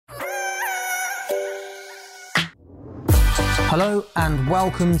Hello and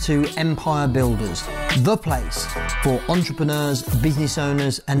welcome to Empire Builders, the place for entrepreneurs, business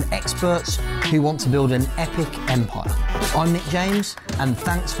owners and experts who want to build an epic empire. I'm Nick James and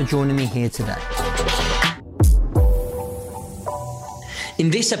thanks for joining me here today. In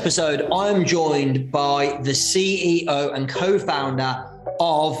this episode, I'm joined by the CEO and co-founder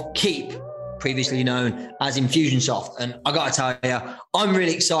of Keep, previously known as Infusionsoft. And I got to tell you, I'm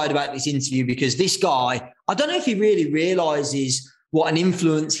really excited about this interview because this guy, I don't know if he really realizes what an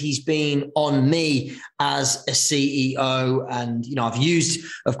influence he's been on me as a CEO. And, I've used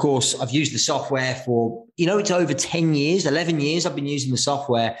the software for, it's over 10 years, 11 years I've been using the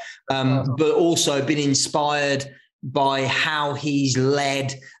software, but also been inspired by how he's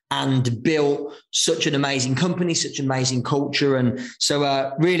led and built such an amazing company, such an amazing culture. And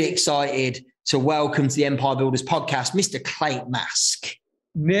so really excited to welcome to the Empire Builders podcast, Mr. Clayton Mask.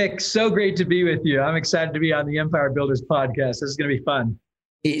 Nick, so great to be with you. I'm excited to be on the Empire Builders podcast. This is going to be fun.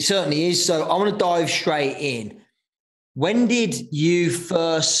 It certainly is. So I want to dive straight in. When did you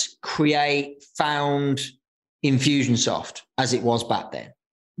first found Infusionsoft as it was back then?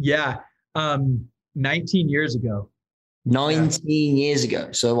 Yeah, 19 years ago. 19 years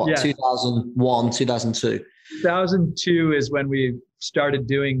ago. So what, 2001, 2002? 2002 is when we started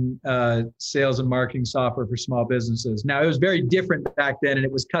doing sales and marketing software for small businesses. Now, it was very different back then, and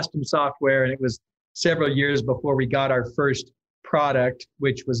it was custom software, and it was several years before we got our first product,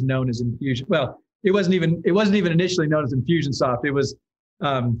 which was known as Infusion. Well, it wasn't even initially known as Infusionsoft. It was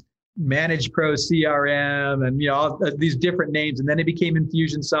Manage Pro CRM and all these different names, and then it became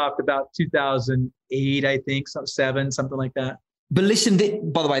Infusionsoft about 2008, I think, 7, something like that. But listen,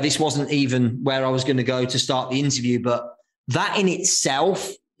 by the way, this wasn't even where I was going to go to start the interview, but that in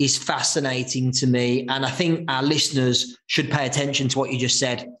itself is fascinating to me. And I think our listeners should pay attention to what you just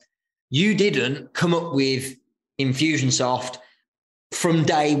said. You didn't come up with Infusionsoft from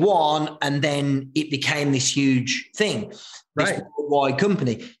day one, and then it became this huge thing. Right. This worldwide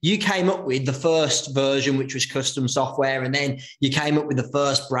company. You came up with the first version, which was custom software, and then you came up with the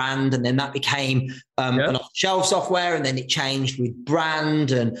first brand, and then that became an off-the-shelf software, and then it changed with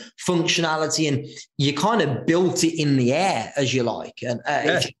brand and functionality, and you kind of built it in the air, as you like. And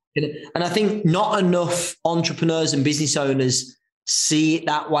I think not enough entrepreneurs and business owners see it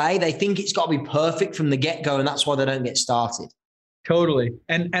that way. They think it's got to be perfect from the get-go, and that's why they don't get started. Totally.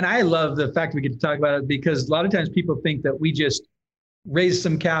 And I love the fact we get to talk about it, because a lot of times people think that we just raised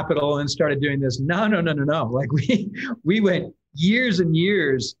some capital and started doing this. No. Like we went years and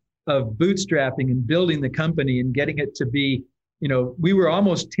years of bootstrapping and building the company and getting it to be, we were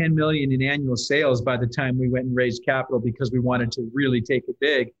almost 10 million in annual sales by the time we went and raised capital, because we wanted to really take it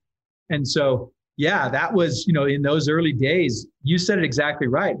big. And so, that was, in those early days, you said it exactly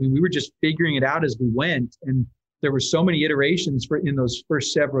right. I mean, we were just figuring it out as we went. And there were so many iterations in those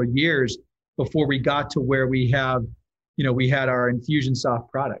first several years before we got to where we have, we had our Infusionsoft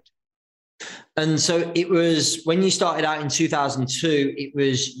product. And so it was when you started out in 2002, it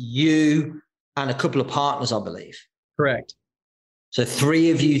was you and a couple of partners, I believe. Correct. So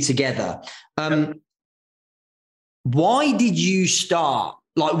 3 of you together. Why did you start?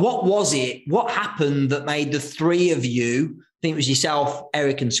 Like, what was it? What happened that made the 3 of you, I think it was yourself,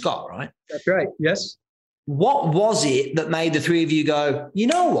 Eric and Scott, right? That's right. Yes. What was it that made the 3 of you go, you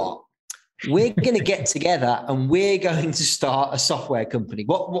know what? We're going to get together and we're going to start a software company.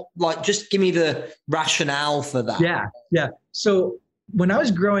 What, just give me the rationale for that. Yeah. So when I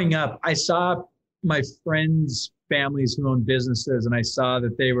was growing up, I saw my friends' families who owned businesses, and I saw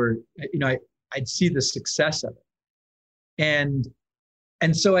that they were, I'd see the success of it.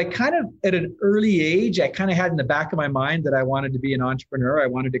 And so I kind of, at an early age, I kind of had in the back of my mind that I wanted to be an entrepreneur. I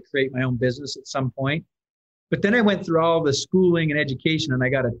wanted to create my own business at some point. But then I went through all the schooling and education, and I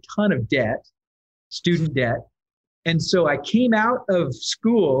got a ton of debt, student debt. And so I came out of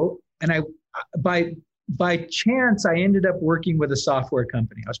school, and by chance, I ended up working with a software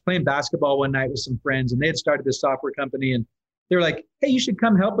company. I was playing basketball one night with some friends, and they had started this software company, and they were like, hey, you should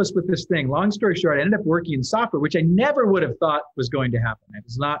come help us with this thing. Long story short, I ended up working in software, which I never would have thought was going to happen.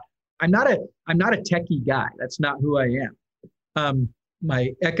 I'm not a techie guy. That's not who I am.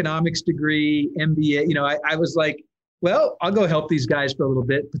 My economics degree, MBA, I was like, well, I'll go help these guys for a little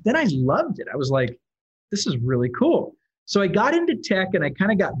bit. But then I loved it. I was like, this is really cool. So I got into tech, and I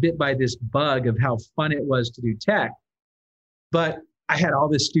kind of got bit by this bug of how fun it was to do tech. But I had all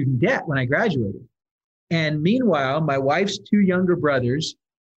this student debt when I graduated. And meanwhile, my wife's 2 younger brothers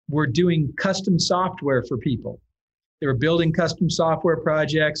were doing custom software for people. They were building custom software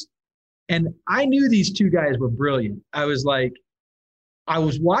projects. And I knew these 2 guys were brilliant. I was like, I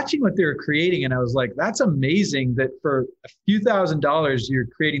was watching what they were creating, and I was like, that's amazing that for a few $1,000s, you're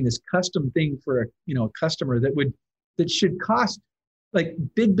creating this custom thing for a customer that should cost, like,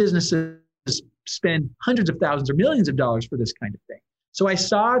 big businesses spend hundreds of thousands or millions of dollars for this kind of thing. So I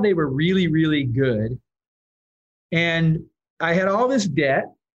saw they were really, really good. And I had all this debt,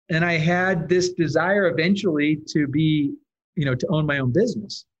 and I had this desire eventually to be, to own my own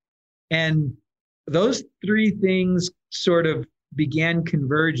business. And those three things sort of began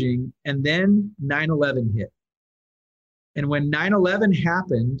converging, and then 9/11 hit. And when 9/11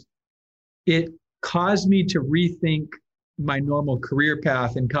 happened, it caused me to rethink my normal career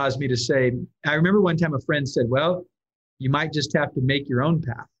path and caused me to say, I remember one time a friend said, well, you might just have to make your own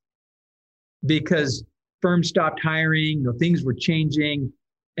path, because firms stopped hiring, things were changing.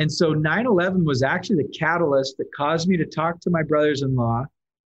 And so 9/11 was actually the catalyst that caused me to talk to my brothers-in-law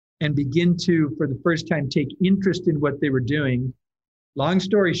and begin to, for the first time, take interest in what they were doing. Long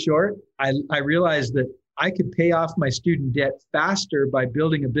story short, I realized that I could pay off my student debt faster by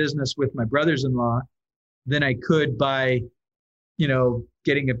building a business with my brothers-in-law than I could by,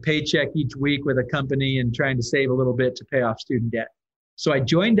 getting a paycheck each week with a company and trying to save a little bit to pay off student debt. So I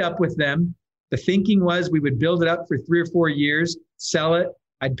joined up with them. The thinking was we would build it up for 3 or 4 years, sell it,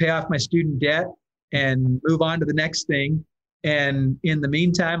 I'd pay off my student debt and move on to the next thing. And in the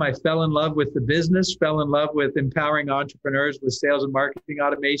meantime, I fell in love with the business, fell in love with empowering entrepreneurs with sales and marketing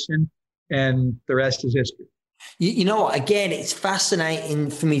automation, and the rest is history. You know what? Again, it's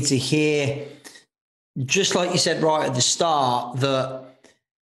fascinating for me to hear, just like you said right at the start, that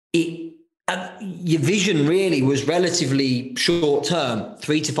your vision really was relatively short term,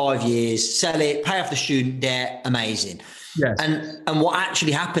 3 to 5 years, sell it, pay off the student debt, amazing. Yes. And what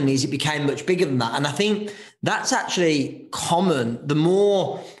actually happened is it became much bigger than that. And I think that's actually common. The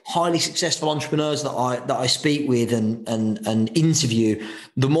more highly successful entrepreneurs that I speak with and interview,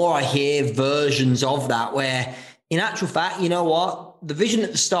 the more I hear versions of that, where in actual fact, you know what? The vision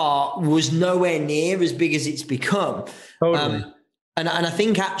at the start was nowhere near as big as it's become. Totally. And I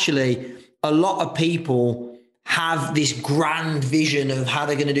think actually a lot of people have this grand vision of how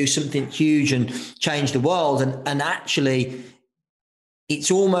they're going to do something huge and change the world. And actually it's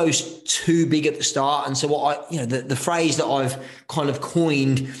almost too big at the start. And so the phrase that I've kind of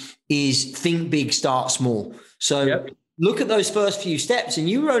coined is think big, start small. So Look at those first few steps, and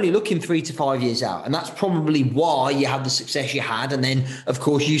you were only looking 3 to 5 years out. And that's probably why you had the success you had. And then of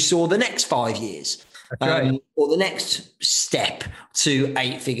course you saw the next 5 years. Right. Or the next step to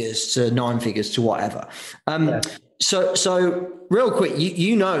 8 figures, to 9 figures, to whatever. So real quick,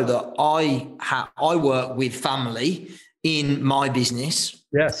 you know that I work with family in my business.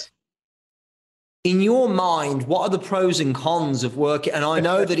 Yes. In your mind, what are the pros and cons of working? And I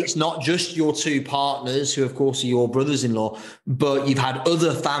know that it's not just your 2 partners, who of course are your brothers-in-law, but you've had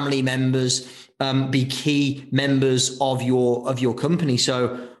other family members be key members of your company.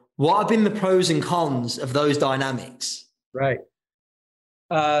 So what have been the pros and cons of those dynamics? Right.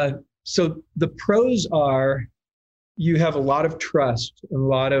 So the pros are you have a lot of trust, you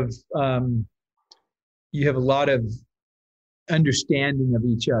have a lot of understanding of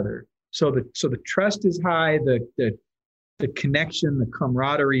each other. So the trust is high, the connection, the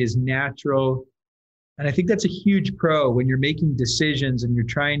camaraderie is natural. And I think that's a huge pro when you're making decisions and you're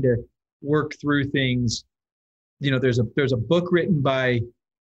trying to work through things. There's a book written by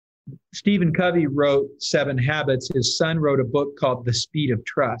Stephen Covey, wrote 7 Habits. His son wrote a book called The Speed of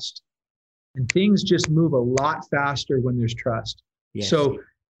Trust. And things just move a lot faster when there's trust. Yes. So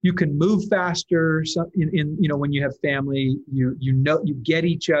you can move faster when you have family, you get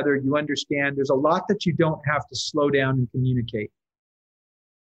each other, you understand. There's a lot that you don't have to slow down and communicate.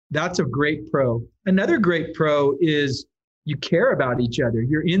 That's a great pro. Another great pro is you care about each other.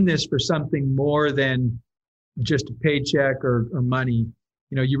 You're in this for something more than just a paycheck or money.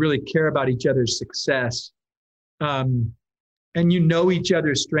 You really care about each other's success. And you know each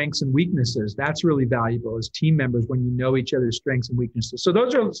other's strengths and weaknesses. That's really valuable as team members, when you know each other's strengths and weaknesses. So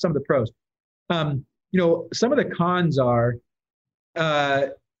those are some of the pros. Some of the cons are,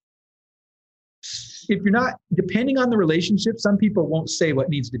 if you're not, depending on the relationship, some people won't say what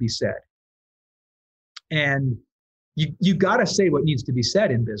needs to be said. And you got to say what needs to be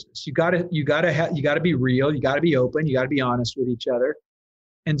said in business. You got to be real. You got to be open. You got to be honest with each other.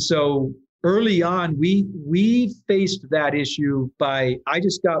 And so early on, we faced that issue I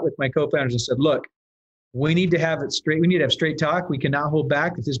just got with my co-founders and said, look, we need to have it straight. We need to have straight talk. We cannot hold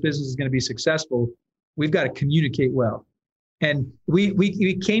back. If this business is going to be successful, we've got to communicate well. And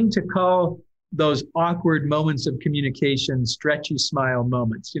we came to call those awkward moments of communication stretchy smile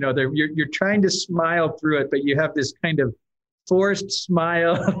moments. You're trying to smile through it, but you have this kind of forced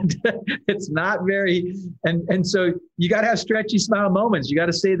smile. It's not very, and so you got to have stretchy smile moments. You got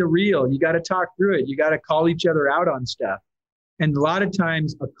to say the real. You got to talk through it. You got to call each other out on stuff. And a lot of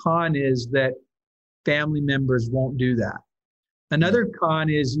times a con is that family members won't do that. Another con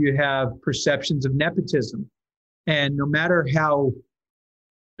is you have perceptions of nepotism. And no matter how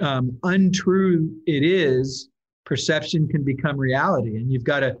untrue it is, perception can become reality. And you've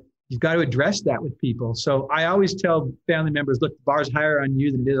got to address that with people. So I always tell family members, look, the bar's higher on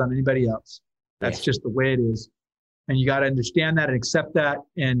you than it is on anybody else. That's just the way it is. And you got to understand that and accept that.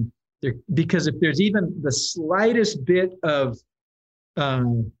 And because if there's even the slightest bit of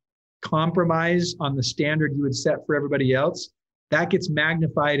compromise on the standard you would set for everybody else, that gets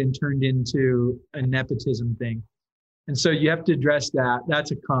magnified and turned into a nepotism thing. And so you have to address that.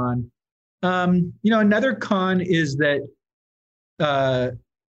 That's a con. Another con is that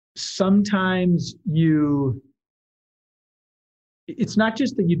sometimes it's not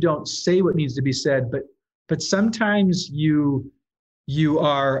just that you don't say what needs to be said, but sometimes you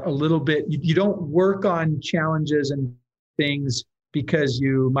are a little bit, you don't work on challenges and things because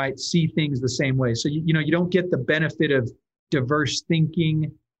you might see things the same way. So, you don't get the benefit of diverse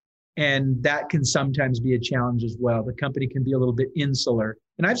thinking, and that can sometimes be a challenge as well. The company can be a little bit insular.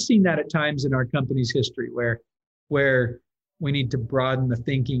 And I've seen that at times in our company's history where we need to broaden the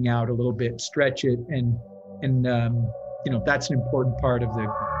thinking out a little bit, stretch it, and that's an important part of the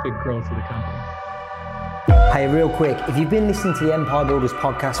growth of the company. Hey, real quick, if you've been listening to the Empire Builders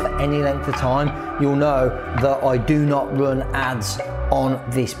podcast for any length of time, you'll know that I do not run ads on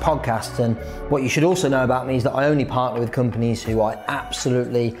this podcast. And what you should also know about me is that I only partner with companies who I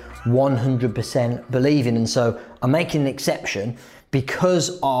absolutely 100% believe in. And so I'm making an exception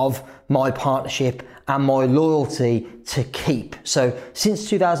because of my partnership and my loyalty to Keap. So since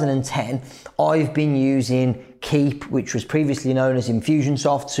 2010, I've been using Keap, which was previously known as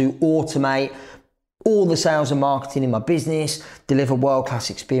Infusionsoft, to automate all the sales and marketing in my business, deliver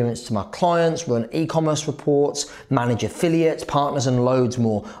world-class experience to my clients, run e-commerce reports, manage affiliates, partners, and loads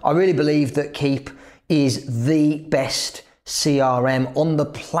more. I really believe that Keap is the best CRM on the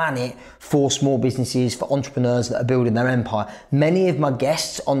planet for small businesses, for entrepreneurs that are building their empire. Many of my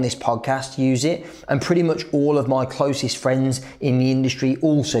guests on this podcast use it, and pretty much all of my closest friends in the industry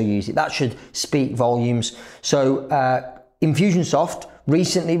also use it. That should speak volumes. So Infusionsoft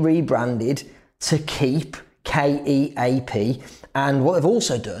recently rebranded to Keap, K-E-A-P, and what they've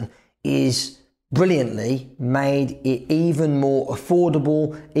also done is brilliantly made it even more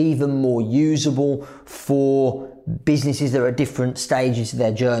affordable, even more usable for businesses that are at different stages of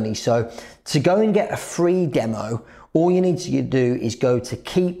their journey. So to go and get a free demo, all you need to do is go to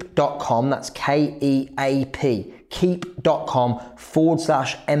keap.com, that's K-E-A-P,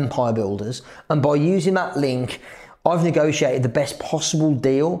 keap.com/Empire Builders, and by using that link, I've negotiated the best possible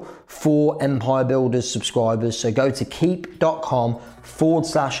deal for Empire Builders subscribers. So go to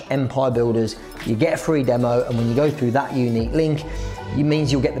keap.com/Empire Builders. You get a free demo, and when you go through that unique link, it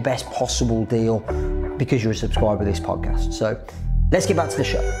means you'll get the best possible deal because you're a subscriber to this podcast. So let's get back to the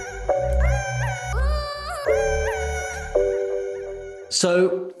show.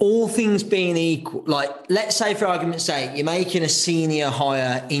 So all things being equal, like let's say for argument's sake, you're making a senior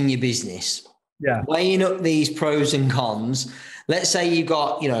hire in your business. Yeah. Weighing up these pros and cons. Let's say you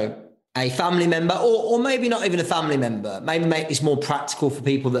got, a family member or maybe not even a family member, maybe make this more practical for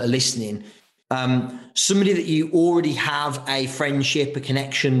people that are listening. Somebody that you already have a friendship, a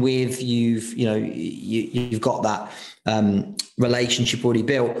connection with, you've got that relationship already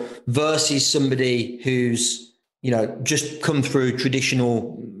built versus somebody who's, just come through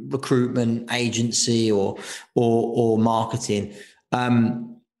traditional recruitment agency or marketing.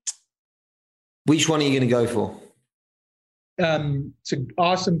 Which one are you going to go for? It's an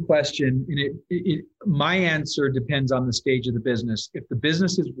awesome question. And my answer depends on the stage of the business. If the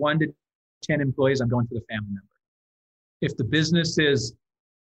business is 1 to 10 employees, I'm going for the family member. If the business is,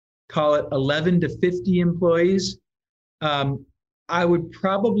 call it 11 to 50 employees, I would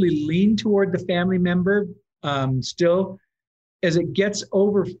probably lean toward the family member still. As it gets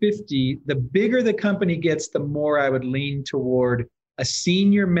over 50, the bigger the company gets, the more I would lean toward a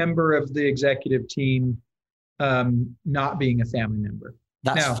senior member of the executive team not being a family member.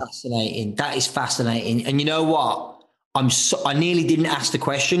 That's fascinating. That is fascinating. And you know what? I nearly didn't ask the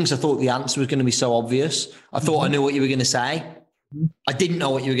question because I thought the answer was going to be so obvious. I thought I knew what you were going to say. I didn't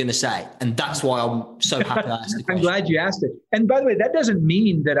know what you were going to say. And that's why I'm so happy to ask the question. I'm glad you asked it. And by the way, that doesn't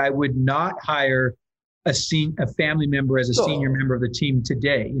mean that I would not hire a family member as a senior member of the team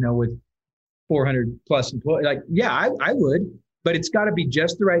today, with 400 plus employees. I would. but it's got to be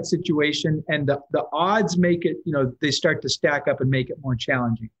just the right situation. And the odds make it, they start to stack up and make it more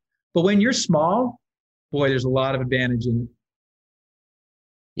challenging. But when you're small, boy, there's a lot of advantage in it.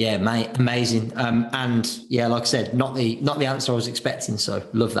 Yeah, mate, amazing. And yeah, like I said, not the answer I was expecting. So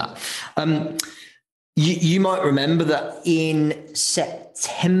love that. You might remember that in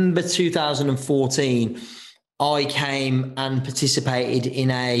September 2014, I came and participated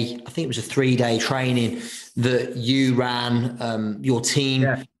in I think it was a 3-day training that you ran, your team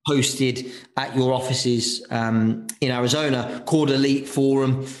hosted at your offices in Arizona, called Elite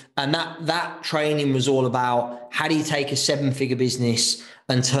Forum. And that training was all about how do you take a 7-figure business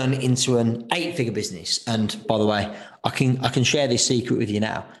and turn it into an 8-figure business. And by the way, I can share this secret with you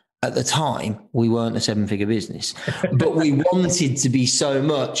now. At the time, we weren't a 7-figure business, but we wanted to be so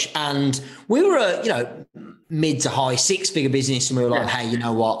much. And we were a, mid to high 6-figure business. And we were like, hey, you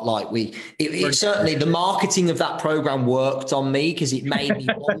know what? Like it certainly, the marketing of that program worked on me because it made me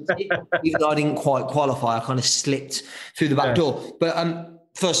want it. Even though I didn't quite qualify, I kind of slipped through the back door. But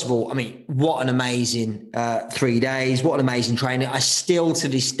first of all, I mean, what an amazing 3 days. What an amazing training. I still to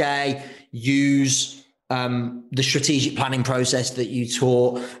this day use the strategic planning process that you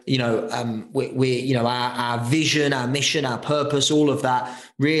taught, our vision, our mission, our purpose, all of that.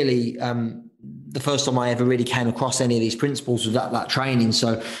 Really, the first time I ever really came across any of these principles was that training.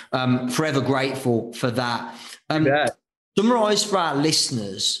 So forever grateful for that. Summarize for our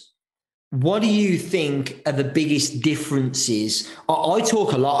listeners, what do you think are the biggest differences? I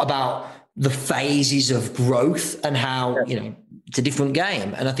talk a lot about the phases of growth and how, it's a different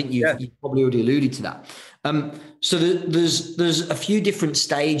game. And I think you've probably already alluded to that. So there's a few different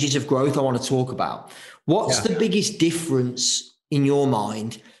stages of growth I want to talk about. What's the biggest difference in your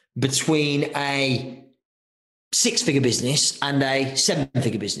mind between a 6-figure business and a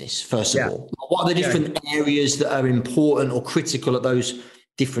 7-figure business, first of all? What are the different areas that are important or critical at those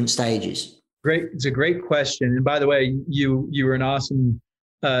different stages? Great. It's a great question. And by the way, you were an awesome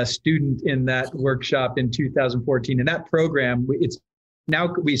student in that workshop in 2014. And that program,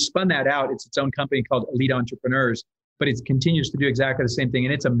 now we spun that out. It's its own company called Elite Entrepreneurs, but it continues to do exactly the same thing.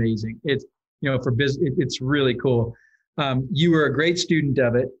 And it's amazing. It's, for business, it's really cool. You were a great student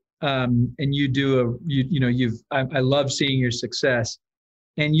of it. And I love seeing your success.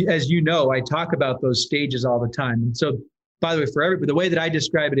 And as you know, I talk about those stages all the time. And so, by the way, for everybody, the way that I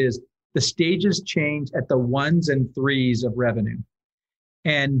describe it is the stages change at the 1s and 3s of revenue.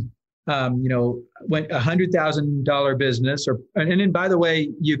 And, when $100,000 business and then by the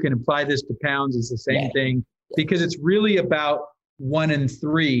way, you can apply this to pounds, it's the same thing, because it's really about 1 and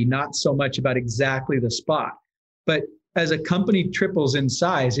 3, not so much about exactly the spot. But as a company triples in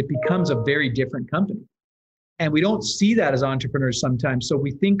size, it becomes a very different company. And we don't see that as entrepreneurs sometimes. So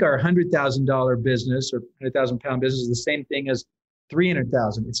we think our $100,000 business or 100,000 pound business is the same thing as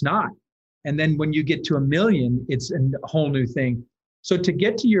 300,000. It's not. And then when you get to $1 million, it's a whole new thing. So to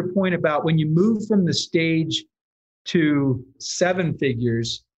get to your point about when you move from the stage to 7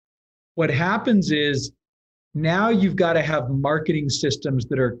 figures, what happens is now you've got to have marketing systems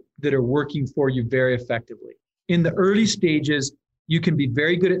that are working for you very effectively. In the early stages, you can be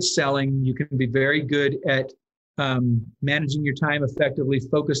very good at selling. You can be very good at managing your time effectively,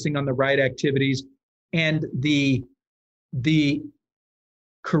 focusing on the right activities, and the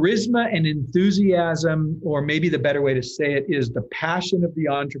charisma and enthusiasm, or maybe the better way to say it is the passion of the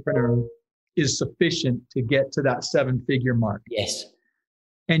entrepreneur is sufficient to get to that 7-figure mark. Yes.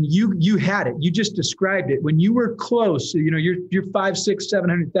 And you had it. You just described it. When you were close, you're 5, 6,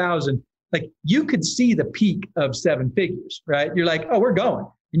 700,000, like you could see the peak of 7 figures, right? You're like, oh, we're going.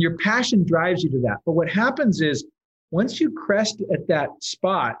 And your passion drives you to that. But what happens is once you crest at that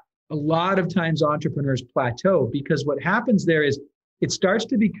spot, a lot of times entrepreneurs plateau, because what happens there is it starts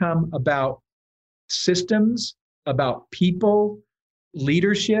to become about systems, about people,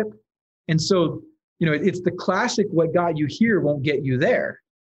 leadership. And so, it's the classic, what got you here won't get you there.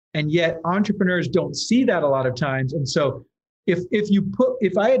 And yet entrepreneurs don't see that a lot of times. And so if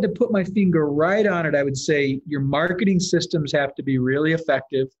I had to put my finger right on it, I would say your marketing systems have to be really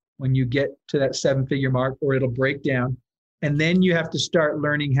effective when you get to that 7-figure mark, or it'll break down. And then you have to start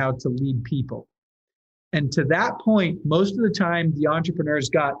learning how to lead people. And to that point, most of the time, the entrepreneur's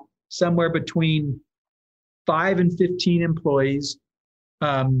got somewhere between 5 and 15 employees,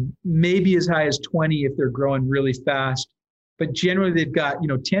 maybe as high as 20 if they're growing really fast. But generally, they've got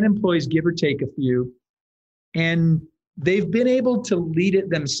 10 employees, give or take a few, and they've been able to lead it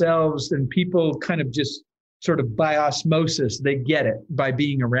themselves. And people kind of just sort of by osmosis, they get it by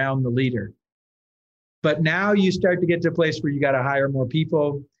being around the leader. But now you start to get to a place where you got to hire more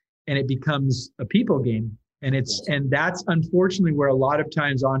people. And it becomes a people game. And that's unfortunately where a lot of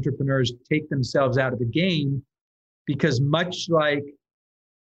times entrepreneurs take themselves out of the game, because much like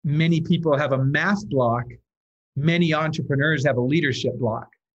many people have a math block, many entrepreneurs have a leadership block.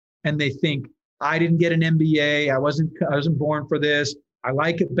 And they think, I didn't get an MBA. I wasn't born for this. I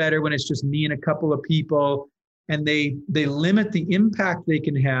like it better when it's just me and a couple of people. And they limit the impact they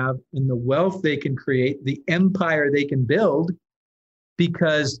can have and the wealth they can create, the empire they can build,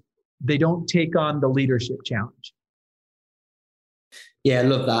 because they don't take on the leadership challenge. Yeah, I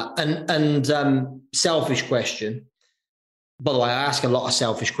love that. And selfish question. By the way, I ask a lot of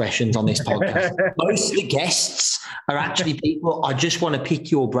selfish questions on this podcast. Most of the guests are actually people, I just want to pick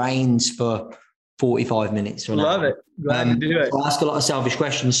your brains for 45 minutes. Love it. Glad to do it. I ask a lot of selfish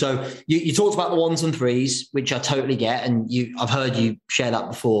questions. So you talked about the 1s and 3s, which I totally get. And I've heard you share that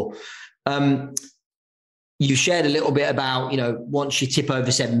before. You shared a little bit about, once you tip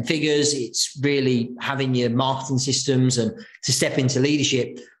over 7 figures, it's really having your marketing systems and to step into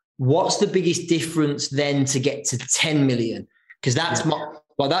leadership. What's the biggest difference then to get to 10 million? Because that's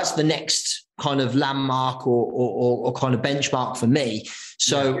that's the next kind of landmark or kind of benchmark for me.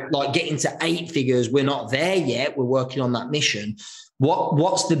 So like getting to 8 figures, we're not there yet. We're working on that mission.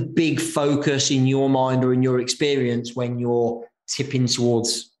 What's the big focus in your mind or in your experience when you're tipping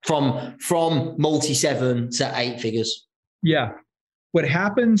towards from multi-7 to 8 figures? Yeah. What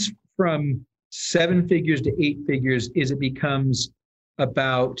happens from 7 figures to 8 figures is it becomes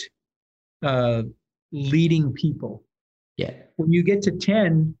about leading people. Yeah. When you get to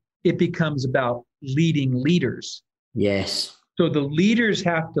 10, it becomes about leading leaders. Yes. So the leaders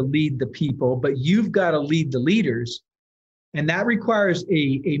have to lead the people, but you've got to lead the leaders. And that requires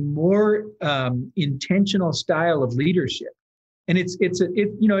a more intentional style of leadership. And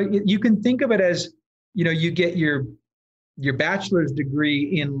you can think of it as, you get your bachelor's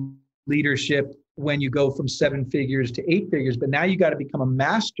degree in leadership when you go from 7 figures to 8 figures, but now you got to become a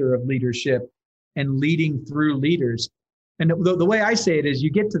master of leadership and leading through leaders. And the way I say it is, you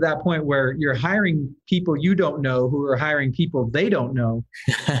get to that point where you're hiring people you don't know who are hiring people they don't know.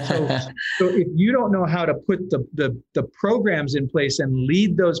 So if you don't know how to put the programs in place and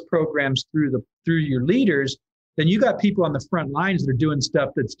lead those programs through your leaders, then you got people on the front lines that are doing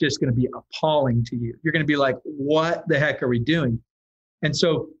stuff that's just going to be appalling to you. You're going to be like, what the heck are we doing? And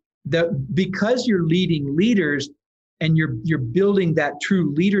so because you're leading leaders and you're building that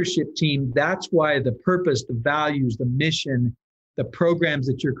true leadership team, that's why the purpose, the values, the mission, the programs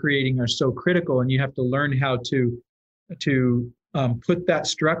that you're creating are so critical. And you have to learn how to put that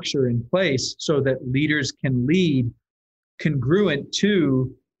structure in place so that leaders can lead congruent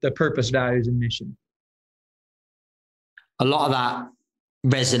to the purpose, values, and mission. A lot of that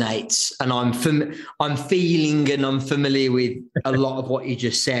resonates, and I'm feeling and I'm familiar with a lot of what you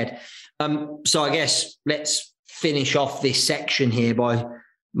just said. So I guess let's finish off this section here by,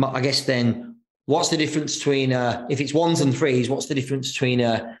 I guess then, what's the difference between if it's 1s and 3s, what's the difference between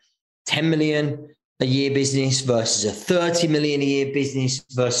a 10 million a year business versus a 30 million a year business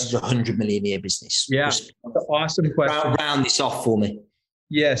versus a 100 million a year business? Yeah, that's an awesome question. Round this off for me.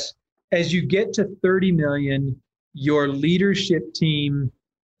 Yes. As you get to 30 million, your leadership team,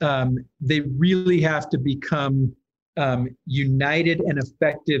 they really have to become united and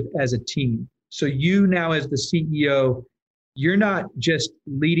effective as a team. So you now as the CEO, you're not just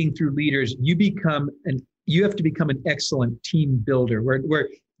leading through leaders. You have to become an excellent team builder. Where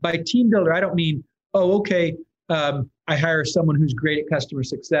by team builder, I don't mean, I hire someone who's great at customer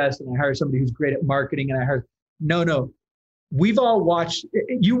success and I hire somebody who's great at marketing and no. We've all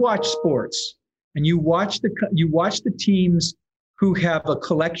you watch sports and you watch the teams who have a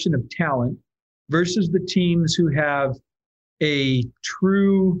collection of talent versus the teams who have a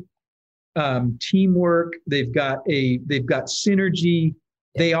true teamwork. They've got synergy.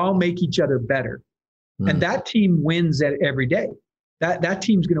 They all make each other better. And that team wins every day. That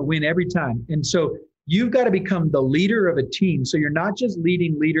team's going to win every time. And so you've got to become the leader of a team. So you're not just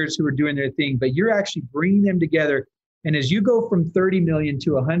leading leaders who are doing their thing, but you're actually bringing them together. And as you go from 30 million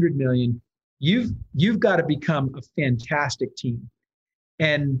to 100 million, you've got to become a fantastic team.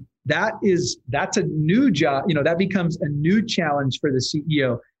 And that's a new job. That becomes a new challenge for the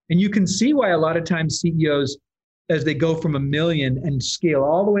CEO. And you can see why a lot of times CEOs, as they go from 1 million and scale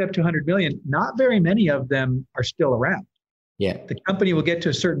all the way up to 100 million, not very many of them are still around. Yeah. The company will get to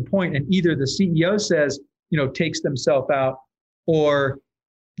a certain point and either the CEO says, takes themselves out, or,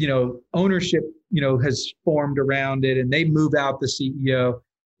 ownership, has formed around it and they move out the CEO,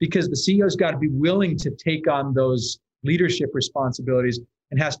 because the CEO's got to be willing to take on those leadership responsibilities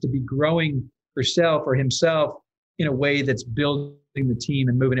and has to be growing herself or himself in a way that's building the team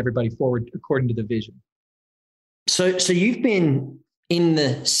and moving everybody forward according to the vision. So you've been in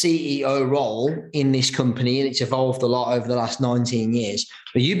the CEO role in this company, and it's evolved a lot over the last 19 years.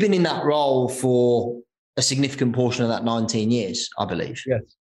 But you've been in that role for a significant portion of that 19 years, I believe. Yes.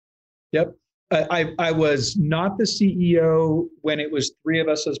 Yep. I was not the CEO when it was three of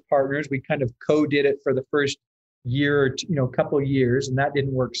us as partners. We kind of co-did it for the first year or two, couple of years, and that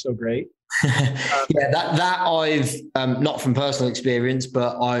didn't work so great. Yeah, that I've not from personal experience,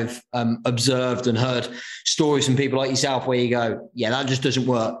 but I've observed and heard stories from people like yourself where you go, yeah, that just doesn't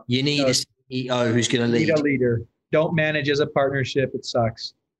work. You need a CEO who's going to lead. Need a leader. Don't manage as a partnership. It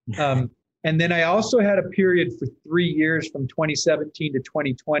sucks. And then I also had a period for 3 years from 2017 to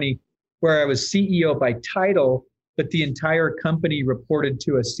 2020 where I was CEO by title, but the entire company reported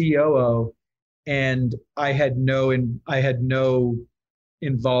to a COO, and I had no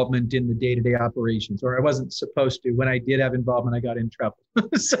involvement in the day-to-day operations, or I wasn't supposed to. When I did have involvement, I got in trouble.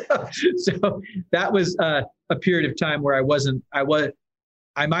 so that was a period of time where I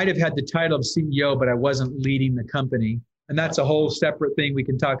might have had the title of CEO, but I wasn't leading the company. And that's a whole separate thing we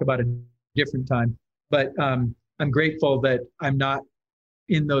can talk about at a different time. But I'm grateful that I'm not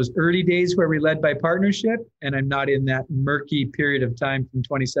in those early days where we led by partnership, and I'm not in that murky period of time from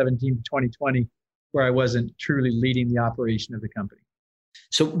 2017 to 2020 where I wasn't truly leading the operation of the company.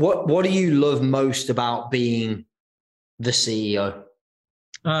 So what do you love most about being the CEO?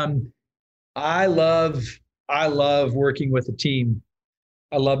 I love working with a team.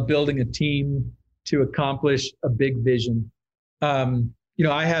 I love building a team to accomplish a big vision. I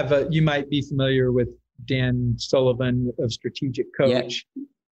have you might be familiar with Dan Sullivan of Strategic Coach. Yeah.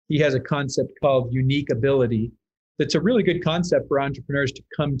 He has a concept called unique ability. That's a really good concept for entrepreneurs to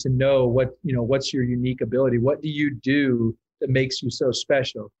come to know what's your unique ability. What do you do that makes you so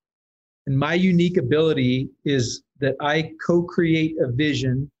special? And my unique ability is that I co-create a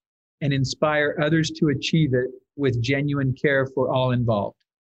vision and inspire others to achieve it with genuine care for all involved.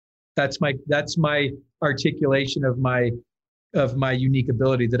 That's my articulation of my unique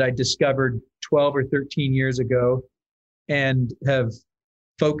ability that I discovered 12 or 13 years ago and have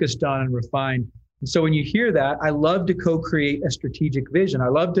focused on and refined. And so when you hear that, I love to co-create a strategic vision. I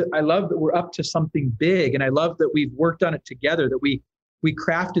love that we're up to something big, and I love that we've worked on it together, that we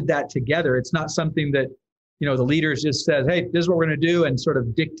crafted that together. It's not something that, the leaders just says, hey, this is what we're going to do, and sort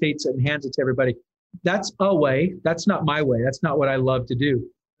of dictates it and hands it to everybody. That's a way. That's not my way. That's not what I love to do.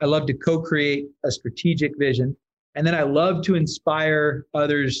 I love to co-create a strategic vision. And then I love to inspire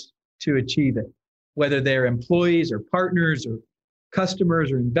others to achieve it, whether they're employees or partners or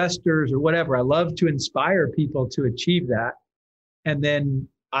customers or investors or whatever. I love to inspire people to achieve that. And then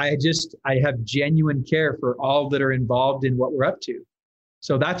I have genuine care for all that are involved in what we're up to.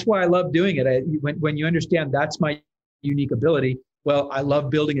 So that's why I love doing it. When you understand that's my unique ability, well, I love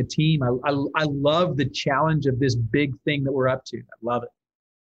building a team. I love the challenge of this big thing that we're up to. I love it.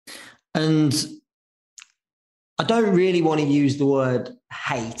 And I don't really want to use the word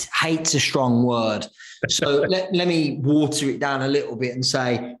hate. Hate's a strong word. So let me water it down a little bit and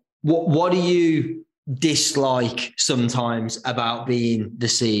say, what do you dislike sometimes about being the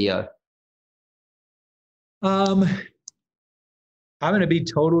CEO? I'm going to be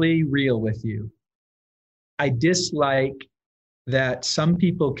totally real with you. I dislike that some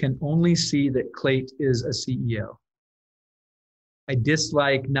people can only see that Clayt is a CEO. I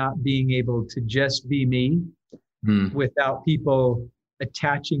dislike not being able to just be me without people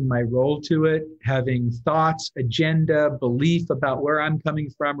attaching my role to it, having thoughts, agenda, belief about where I'm coming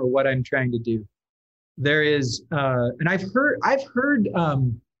from or what I'm trying to do. There is, and I've heard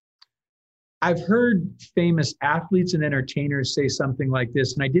famous athletes and entertainers say something like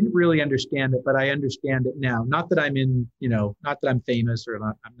this, and I didn't really understand it, but I understand it now. Not that I'm not that I'm famous or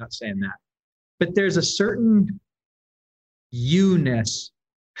not, I'm not saying that, but there's a certain you-ness.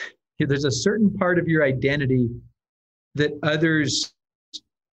 There's a certain part of your identity that others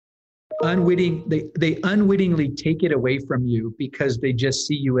they unwittingly take it away from you because they just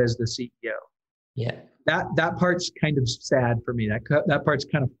see you as the CEO. Yeah. That part's kind of sad for me. That part's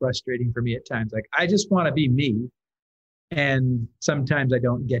kind of frustrating for me at times. Like, I just want to be me. And sometimes I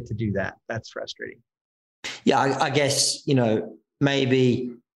don't get to do that. That's frustrating. Yeah. I guess,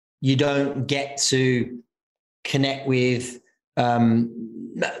 maybe you don't get to connect with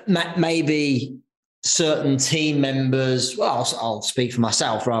maybe certain team members. Well, I'll speak for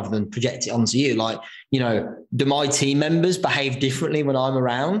myself rather than project it onto you. Like, do my team members behave differently when I'm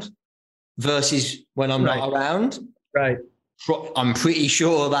around versus when I'm not around? Right. I'm pretty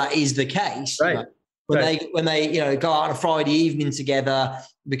sure that is the case. Right. when they go out on a Friday evening together,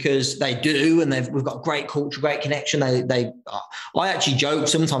 because they do, and we've got great culture, great connection. I actually joke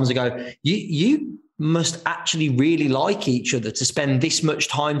sometimes. I go, you must actually really like each other to spend this much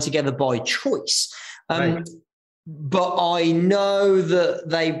time together by choice. But I know that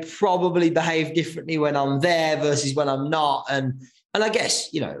they probably behave differently when I'm there versus when I'm not. And I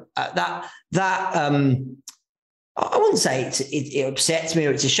guess, that I wouldn't say it upsets me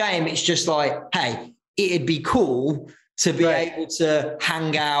or it's a shame. It's just like, hey, it'd be cool to be able to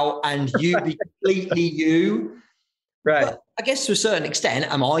hang out and you be completely you. Right. But I guess to a certain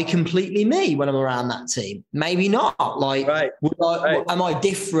extent, am I completely me when I'm around that team? Maybe not. Like, am I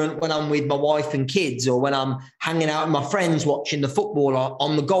different when I'm with my wife and kids, or when I'm hanging out with my friends watching the football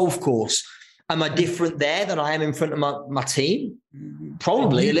on the golf course? Am I different there than I am in front of my team?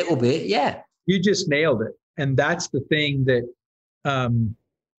 Probably a little bit, yeah. You just nailed it. And that's the thing that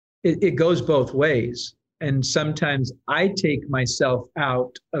it goes both ways. And sometimes I take myself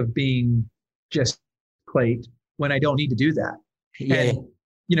out of being just Clayt when I don't need to do that. Yeah.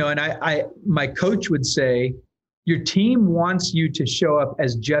 And, and my coach would say, your team wants you to show up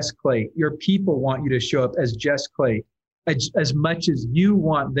as just Clayt. Your people want you to show up as just Clayt, as much as you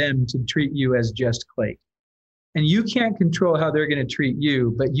want them to treat you as just Clayt. And you can't control how they're going to treat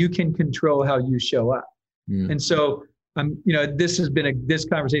you, but you can control how you show up. And so, this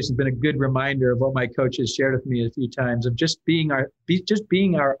conversation has been a good reminder of what my coach has shared with me a few times, of just being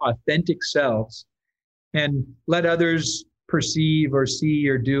our authentic selves, and let others perceive or see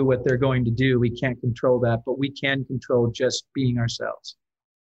or do what they're going to do. We can't control that, but we can control just being ourselves.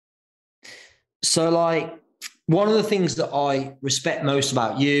 So, like, one of the things that I respect most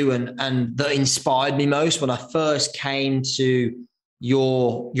about you and that inspired me most when I first came to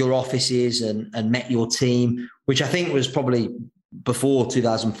your offices and met your team, which I think was probably before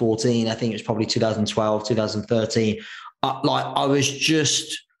 2014. I think it was probably 2012, 2013. I was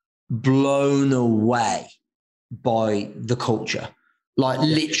just blown away by the culture.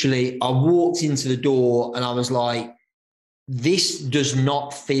 Literally, I walked into the door and I was like, this does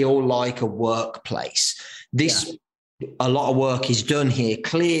not feel like a workplace. A lot of work is done here,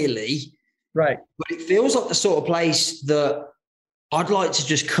 clearly. Right. But it feels like the sort of place that I'd like to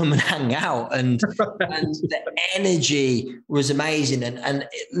just come and hang out, and and the energy was amazing, and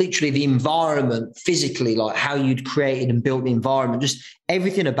literally the environment physically, like how you'd created and built the environment, just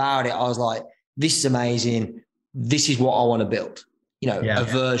everything about it. I was like, this is amazing. This is what I want to build, a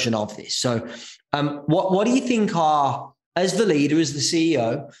version of this. So what do you think are, as the leader, as the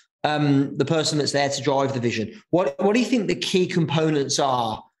CEO, the person that's there to drive the vision, what do you think the key components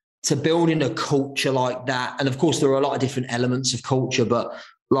are to building a culture like that? And of course, there are a lot of different elements of culture, but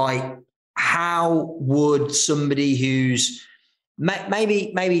like, how would somebody who's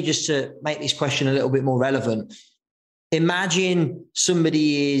maybe just to make this question a little bit more relevant, imagine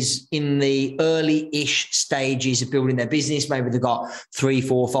somebody is in the early-ish stages of building their business. Maybe they've got 3,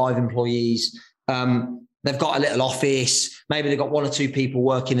 4, 5 employees. They've got a little office. Maybe they've got 1 or 2 people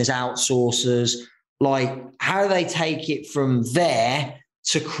working as outsourcers. Like, how do they take it from there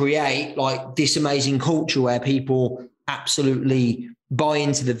to create like this amazing culture where people absolutely buy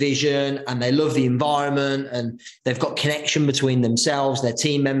into the vision and they love the environment and they've got connection between themselves, their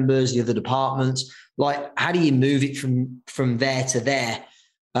team members, the other departments? Like, how do you move it from there to there?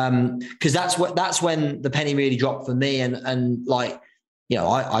 Because that's when the penny really dropped for me. And like,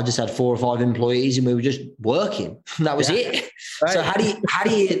 I just had 4 or 5 employees and we were just working. That was it. Right. So how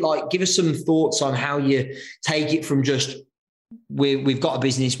do you like give us some thoughts on how you take it from just we've got a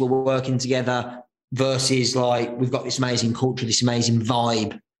business, we're working together, versus like we've got this amazing culture, this amazing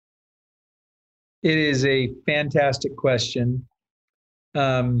vibe? It is a fantastic question.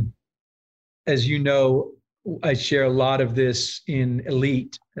 As you know, I share a lot of this in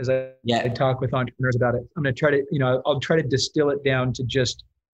Elite as I talk with entrepreneurs about it. I'm going to try to, I'll try to distill it down to just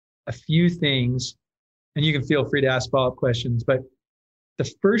a few things, and you can feel free to ask follow-up questions. But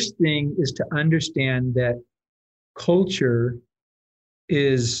the first thing is to understand that culture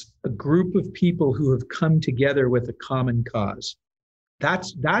is a group of people who have come together with a common cause.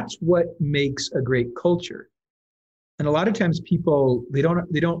 That's what makes a great culture. And a lot of times people, they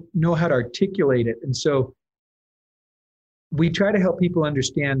don't know how to articulate it. And so we try to help people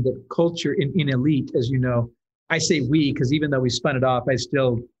understand that culture in Elite, as you know, I say we, because even though we spun it off, I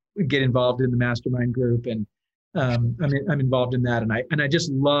still get involved in the mastermind group, and I'm involved in that. And I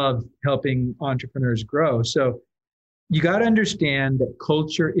just love helping entrepreneurs grow. So you got to understand that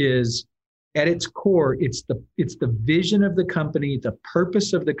culture is, at its core, it's the vision of the company, the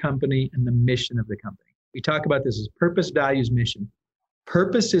purpose of the company, and the mission of the company. We talk about this as purpose, values, mission.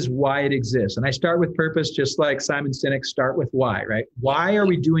 Purpose is why it exists. And I start with purpose, just like Simon Sinek, start with why, right? Why are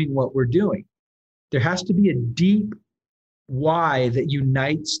we doing what we're doing? There has to be a deep why that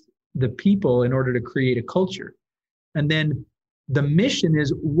unites the people in order to create a culture. And then the mission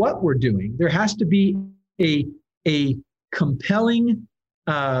is what we're doing. There has to be a compelling,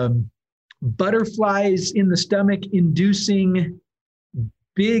 butterflies in the stomach inducing,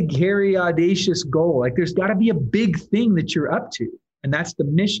 big, hairy, audacious goal. Like there's got to be a big thing that you're up to. And that's the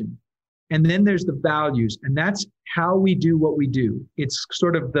mission. And then there's the values. And that's how we do what we do. It's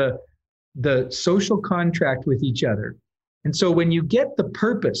sort of the social contract with each other. And so when you get the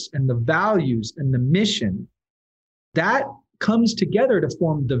purpose and the values and the mission, that comes together to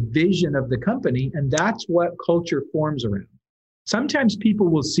form the vision of the company. And that's what culture forms around. Sometimes people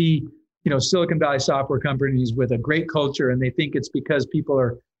will see, Silicon Valley software companies with a great culture, and they think it's because people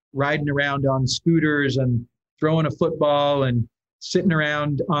are riding around on scooters and throwing a football and sitting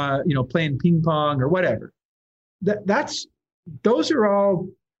around, playing ping pong or whatever. Those are all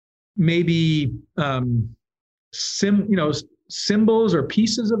maybe symbols or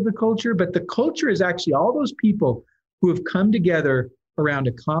pieces of the culture, but the culture is actually all those people who have come together around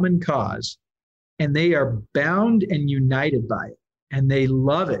a common cause, and they are bound and united by it, and they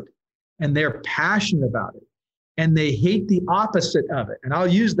love it, and they're passionate about it, and they hate the opposite of it. And I'll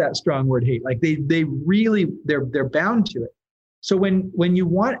use that strong word, hate. Like they're bound to it. So when you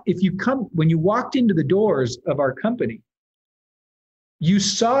walked into the doors of our company, you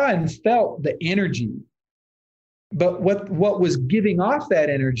saw and felt the energy. But what was giving off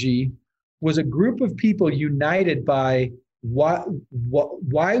that energy was a group of people united by why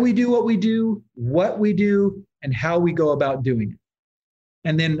we do what we do, and how we go about doing it.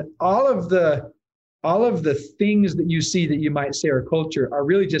 And then all of the things that you see that you might say are culture are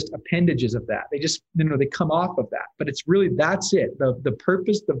really just appendages of that. They just, they come off of that. But it's really, that's it, the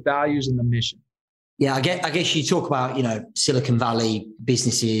purpose, the values, and the mission. Yeah, I guess you talk about, Silicon Valley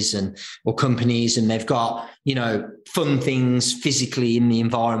businesses or companies, and they've got, fun things physically in the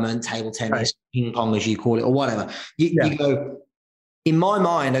environment, table tennis, right, ping pong, as you call it, or whatever. You go, in my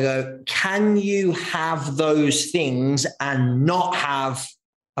mind, I go, can you have those things and not have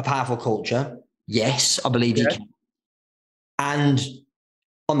a powerful culture? Yes, I believe you can. And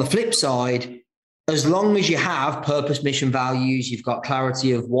on the flip side, as long as you have purpose, mission, values, you've got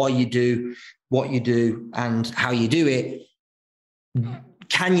clarity of why you do what you do and how you do it,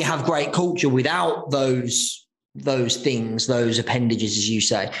 can you have great culture without those things, those appendages, as you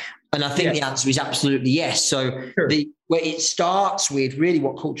say? And I think the answer is absolutely yes. So where it starts with, really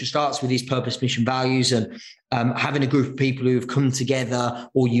what culture starts with, is purpose, mission, values, and having a group of people who have come together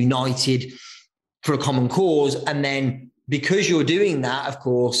or united for a common cause. And then because you're doing that, of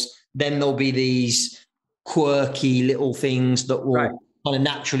course, then there'll be these quirky little things that will kind of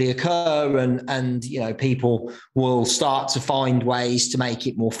naturally occur, and people will start to find ways to make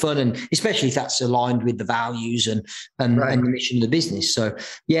it more fun, and especially if that's aligned with the values and the mission of the business. So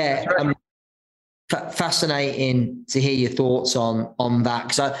fascinating to hear your thoughts on that,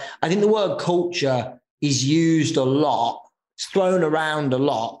 because I think the word culture is used a lot, it's thrown around a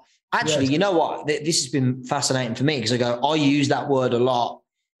lot. Actually, you know what? This has been fascinating for me, because I use that word a lot,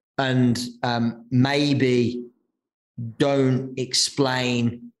 and maybe don't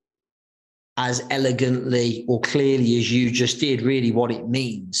explain as elegantly or clearly as you just did really what it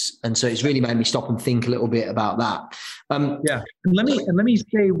means. And so it's really made me stop and think a little bit about that. And let me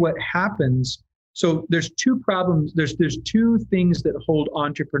say what happens. So there's two problems. There's two things that hold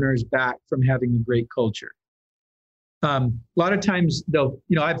entrepreneurs back from having a great culture. A lot of times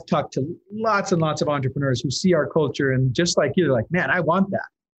I've talked to lots and lots of entrepreneurs who see our culture, and just like you, they're like, man, I want that.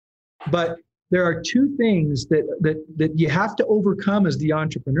 But there are two things that you have to overcome as the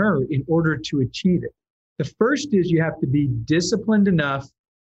entrepreneur in order to achieve it. The first is you have to be disciplined enough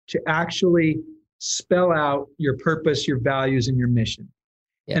to actually spell out your purpose, your values, and your mission.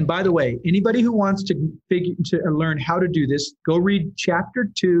 Yeah. And by the way, anybody who wants to learn how to do this, go read chapter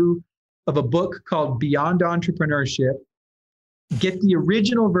 2 of a book called Beyond Entrepreneurship. Get the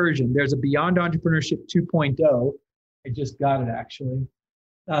original version. There's a Beyond Entrepreneurship 2.0. I just got it, actually.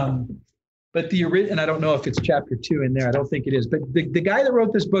 But and I don't know if it's chapter 2 in there. I don't think it is. But the guy that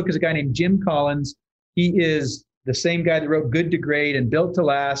wrote this book is a guy named Jim Collins. He is the same guy that wrote Good to Great and Built to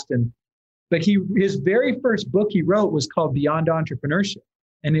Last. But his very first book he wrote was called Beyond Entrepreneurship.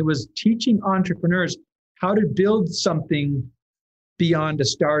 And it was teaching entrepreneurs how to build something beyond a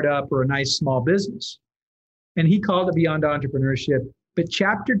startup or a nice small business. And he called it Beyond Entrepreneurship. But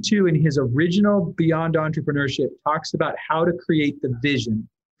chapter 2 in his original Beyond Entrepreneurship talks about how to create the vision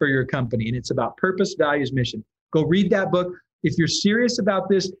for your company. And it's about purpose, values, mission. Go read that book. If you're serious about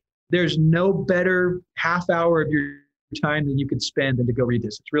this, there's no better half hour of your time than you could spend than to go read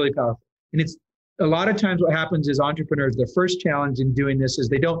this. It's really powerful. And it's a lot of times what happens is entrepreneurs, their first challenge in doing this is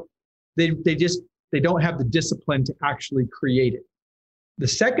they don't have the discipline to actually create it. The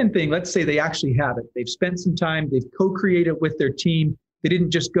second thing, let's say they actually have it. They've spent some time, they've co-created with their team. They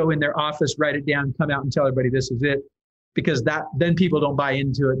didn't just go in their office, write it down, come out and tell everybody this is it, because then people don't buy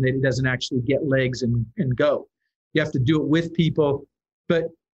into it and it doesn't actually get legs and go. You have to do it with people. But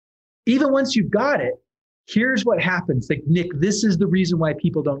even once you've got it, here's what happens. Like, Nick, this is the reason why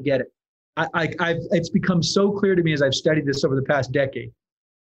people don't get it. It's become so clear to me as I've studied this over the past decade.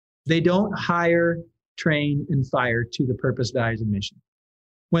 They don't hire, train, and fire to the purpose, values, and mission.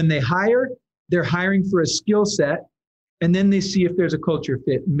 When they hire, they're hiring for a skill set, and then they see if there's a culture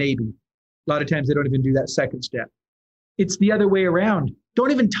fit, maybe. A lot of times they don't even do that second step. It's the other way around.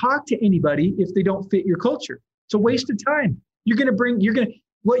 Don't even talk to anybody if they don't fit your culture. It's a waste of time.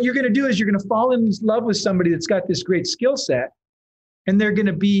 What you're going to do is you're going to fall in love with somebody that's got this great skill set, and they're going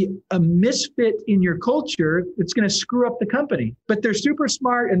to be a misfit in your culture that's going to screw up the company. But they're super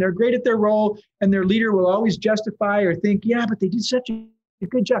smart and they're great at their role, and their leader will always justify or think, yeah, but they did such a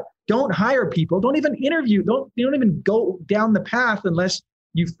good job. Don't hire people. Don't even interview. Don't even go down the path unless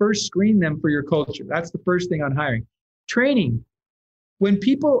you first screen them for your culture. That's the first thing on hiring. Training. When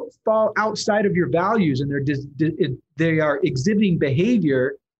people fall outside of your values and they are exhibiting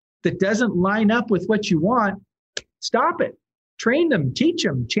behavior that doesn't line up with what you want, stop it. Train them, teach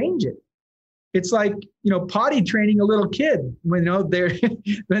them, change it. It's like, potty training a little kid. When they're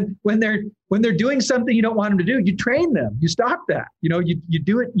doing something you don't want them to do, you train them. You stop that. You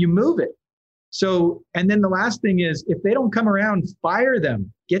do it. You move it. So, and then the last thing is, if they don't come around, fire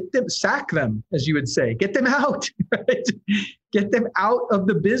them. Sack them, as you would say. Get them out. Right? Get them out of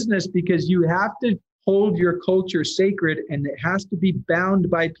the business, because you have to hold your culture sacred, and it has to be bound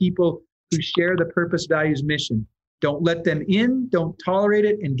by people who share the purpose, values, mission. Don't let them in, don't tolerate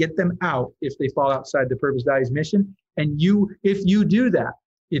it, and get them out if they fall outside the purpose, values, mission. And if you do that,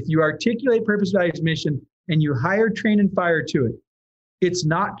 if you articulate purpose, values, mission, and you hire, train, and fire to it, it's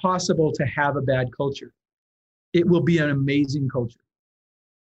not possible to have a bad culture. It will be an amazing culture.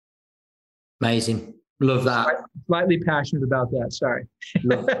 Amazing. Love that. Slightly passionate about that. Sorry.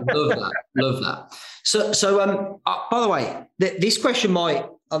 Love that. Love that. So by the way, this question might,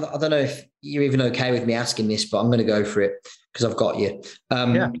 I don't know if you're even okay with me asking this, but I'm going to go for it because I've got you.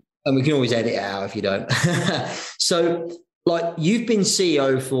 Yeah. And we can always edit it out if you don't. So, you've been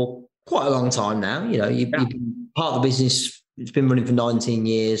CEO for quite a long time now. You've been part of the business. It's been running for 19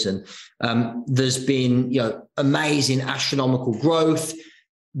 years, and there's been, amazing astronomical growth.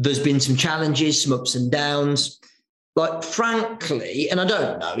 There's been some challenges, some ups and downs. Frankly, and I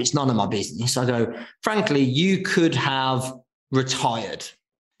don't know, it's none of my business. I go, frankly, you could have retired.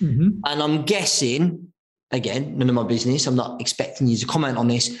 Mm-hmm. And I'm guessing, again, none of my business, I'm not expecting you to comment on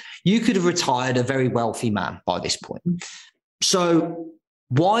this, you could have retired a very wealthy man by this point. So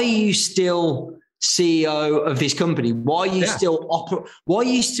why are you still CEO of this company? Why are you why are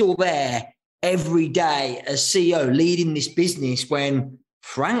you still there every day as CEO leading this business when,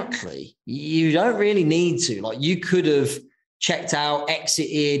 frankly, you don't really need to? You could have checked out,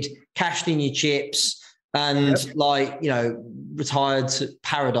 exited, cashed in your chips, and retired to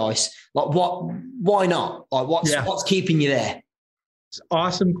paradise. Why not? What's keeping you there? It's an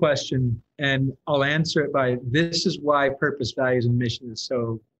awesome question. And I'll answer it by, this is why purpose, values, and mission is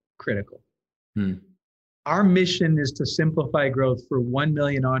so critical. Our mission is to simplify growth for 1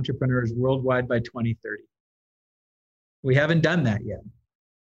 million entrepreneurs worldwide by 2030. We haven't done that yet.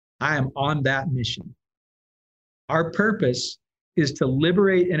 I am on that mission. Our purpose is to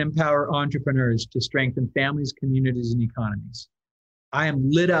liberate and empower entrepreneurs to strengthen families, communities, and economies. I am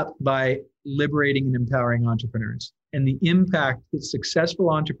lit up by liberating and empowering entrepreneurs and the impact that successful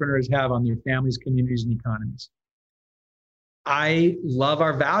entrepreneurs have on their families, communities, and economies. I love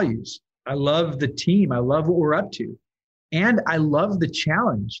our values. I love the team. I love what we're up to. And I love the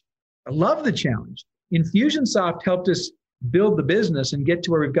challenge. Infusionsoft helped us build the business and get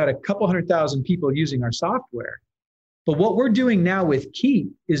to where we've got a couple 100,000 people using our software. But what we're doing now with Keap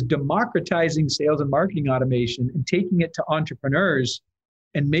is democratizing sales and marketing automation and taking it to entrepreneurs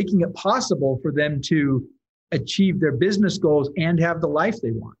and making it possible for them to achieve their business goals and have the life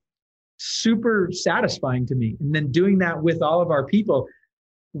they want. Super satisfying to me. And then doing that with all of our people.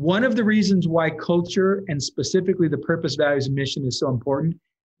 One of the reasons why culture, and specifically the purpose, values, and mission, is so important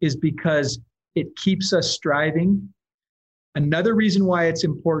is because it keeps us striving. Another reason why it's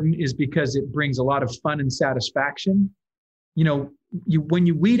important is because it brings a lot of fun and satisfaction. When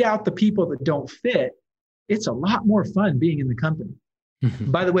you weed out the people that don't fit, it's a lot more fun being in the company.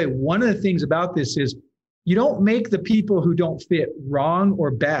 By the way, one of the things about this is you don't make the people who don't fit wrong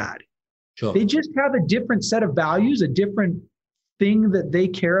or bad. Sure. They just have a different set of values, a different thing that they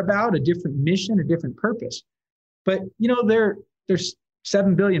care about, a different mission, a different purpose. But, you know, there's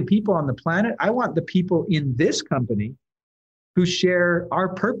 7 billion people on the planet. I want the people in this company who share our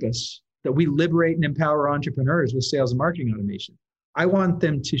purpose, that we liberate and empower entrepreneurs with sales and marketing automation. I want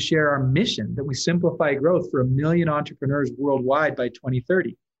them to share our mission, that we simplify growth for 1 million entrepreneurs worldwide by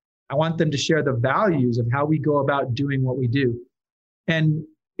 2030. I want them to share the values of how we go about doing what we do. And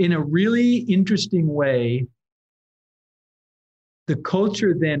in a really interesting way, the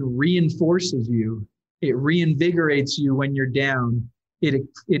culture then reinforces you. It reinvigorates you when you're down. It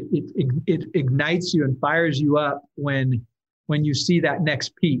ignites you and fires you up when you see that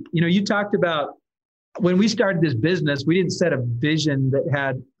next peak. You know, you talked about when we started this business, we didn't set a vision that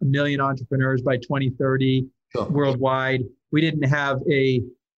had 1 million entrepreneurs by 2030 worldwide. We didn't have a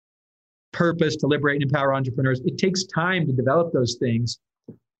purpose to liberate and empower entrepreneurs. It takes time to develop those things.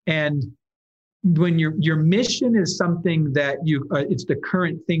 And when your mission is something that it's the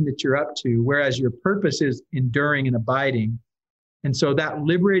current thing that you're up to, whereas your purpose is enduring and abiding. And so that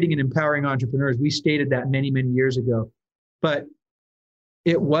liberating and empowering entrepreneurs, we stated that many, many years ago. But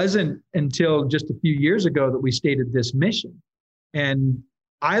it wasn't until just a few years ago that we stated this mission. And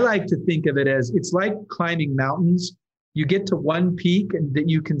I like to think of it as, it's like climbing mountains. You get to one peak and that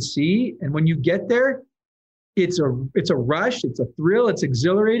you can see. And when you get there, it's a rush, it's a thrill, it's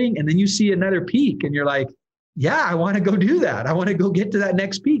exhilarating. And then you see another peak and you're like, yeah, I want to go do that. I want to go get to that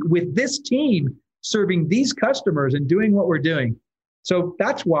next peak with this team, serving these customers and doing what we're doing. So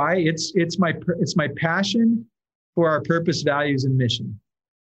that's why it's my passion for our purpose, values, and mission.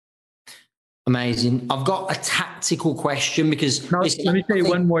 Amazing. I've got a tactical question because let me tell you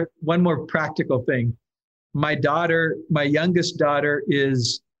one more practical thing. My youngest daughter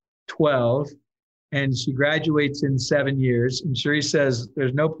is 12 and she graduates in 7 years. And Cherie says,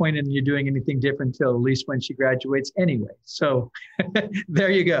 there's no point in you doing anything different till at least when she graduates anyway. So there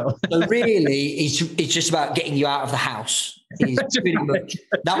you go. So really, it's just about getting you out of the house. Pretty much.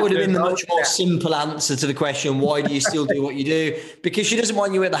 That would have been the much more simple answer to the question, why do you still do what you do? Because she doesn't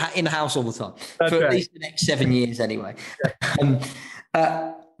want you in the house all the time. That's for right. At least the next 7 years anyway. More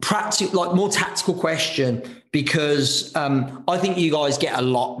tactical question, because I think you guys get a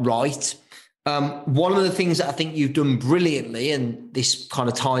lot right. One of the things that I think you've done brilliantly, and this kind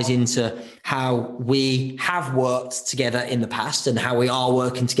of ties into how we have worked together in the past and how we are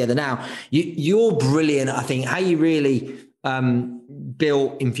working together now. You're brilliant. I think how you really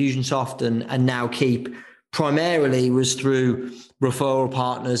built Infusionsoft and now Keap primarily was through referral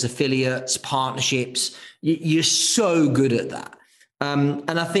partners, affiliates, partnerships. You're so good at that.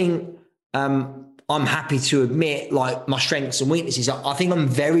 And I think I'm happy to admit, like, my strengths and weaknesses. I think I'm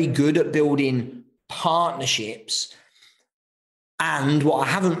very good at building partnerships. And what I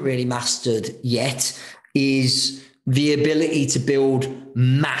haven't really mastered yet is the ability to build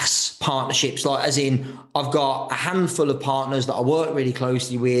mass partnerships. Like, as in, I've got a handful of partners that I work really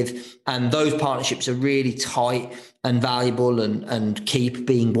closely with, and those partnerships are really tight and valuable, and Keap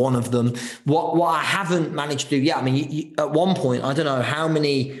being one of them. What I haven't managed to do yet, I mean, you, at one point, I don't know how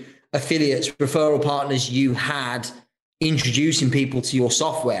many affiliates, referral partners you had introducing people to your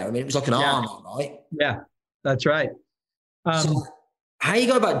software. I mean, it was like an army, right? Yeah, that's right. So how you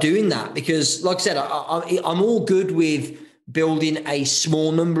go about doing that? Because like I said, I'm all good with building a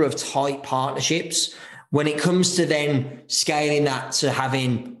small number of tight partnerships. When it comes to then scaling that to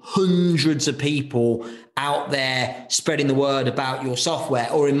having hundreds of people out there spreading the word about your software,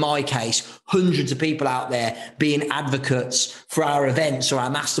 or in my case, hundreds of people out there being advocates for our events or our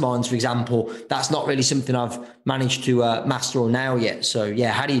masterminds, for example, that's not really something I've managed to master or nail yet. So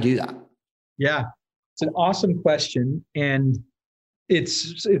yeah, how do you do that? Yeah, it's an awesome question. And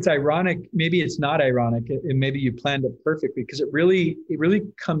it's ironic. Maybe it's not ironic, and maybe you planned it perfectly, because it really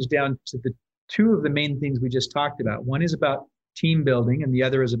comes down to the two of the main things we just talked about. One is about team building and the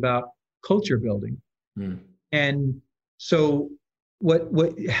other is about culture building. And so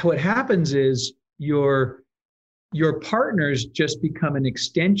what happens is your partners just become an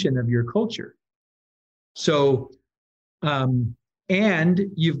extension of your culture. So, and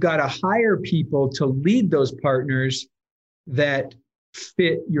you've got to hire people to lead those partners that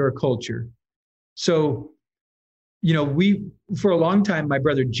fit your culture. So, you know, for a long time, my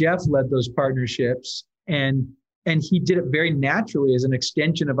brother Jeff led those partnerships, and he did it very naturally as an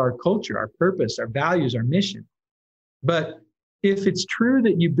extension of our culture, our purpose, our values, our mission. But if it's true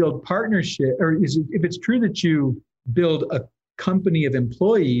that you build partnership, or if it's true that you build a company of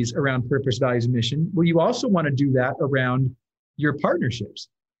employees around purpose, values, and mission, well, you also want to do that around your partnerships.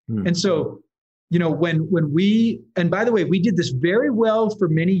 And so, when we, and by the way, we did this very well for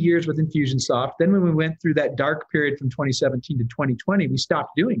many years with Infusionsoft. Then when we went through that dark period from 2017 to 2020, we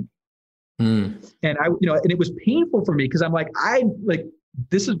stopped doing it. And and it was painful for me because I'm like,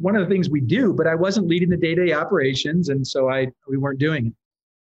 this is one of the things we do, but I wasn't leading the day-to-day operations. And so we weren't doing it.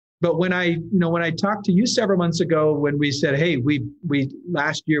 But when I talked to you several months ago, when we said, hey, we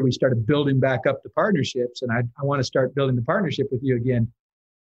last year we started building back up the partnerships, and I want to start building the partnership with you again.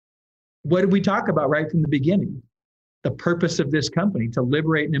 What did we talk about right from the beginning? The purpose of this company, to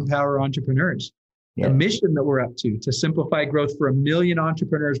liberate and empower entrepreneurs. The mission that we're up to simplify growth for 1 million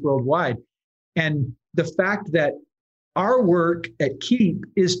entrepreneurs worldwide. And the fact that our work at Keep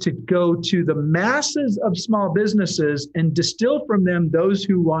is to go to the masses of small businesses and distill from them those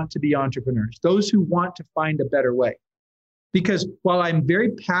who want to be entrepreneurs, those who want to find a better way. Because while I'm very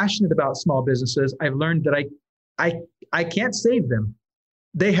passionate about small businesses, I've learned that I can't save them.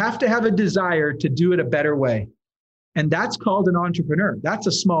 They have to have a desire to do it a better way. And that's called an entrepreneur. That's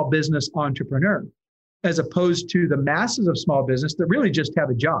a small business entrepreneur, as opposed to the masses of small business that really just have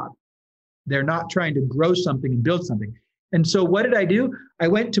a job. They're not trying to grow something and build something. And so what did I do? I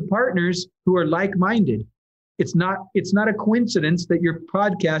went to partners who are like-minded. It's not a coincidence that your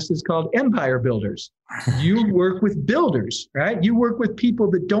podcast is called Empire Builders. You work with builders, right? You work with people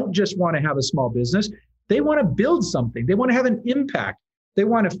that don't just want to have a small business. They want to build something. They want to have an impact. They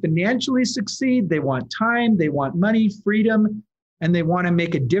want to financially succeed. They want time. They want money, freedom, and they want to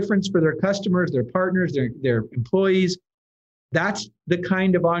make a difference for their customers, their partners, their employees. That's the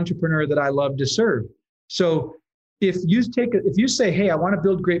kind of entrepreneur that I love to serve. So if you say, hey, I want to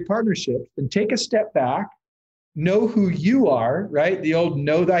build great partnerships, then take a step back, know who you are, right? The old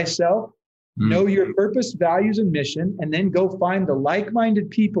know thyself, know your purpose, values, and mission, and then go find the like-minded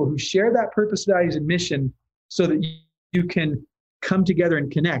people who share that purpose, values, and mission so that you can come together and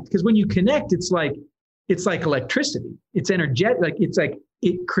connect. Because when you connect, it's like electricity. It's energetic.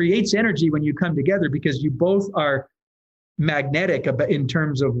 It creates energy when you come together because you both are magnetic in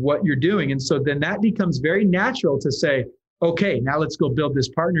terms of what you're doing. And so then that becomes very natural to say, okay, now let's go build this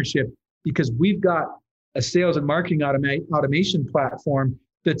partnership because we've got a sales and marketing automation platform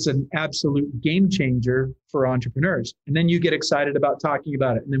that's an absolute game changer for entrepreneurs. And then you get excited about talking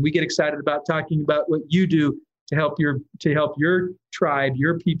about it. And then we get excited about talking about what you do to help your tribe,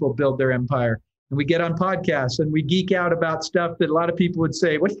 your people build their empire. And we get on podcasts and we geek out about stuff that a lot of people would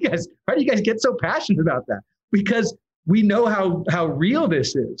say, why do you guys get so passionate about that? Because we know how real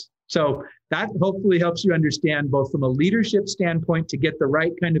this is. So that hopefully helps you understand both from a leadership standpoint to get the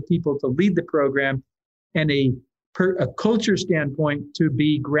right kind of people to lead the program and a culture standpoint to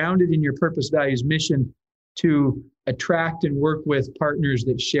be grounded in your purpose, values, mission to attract and work with partners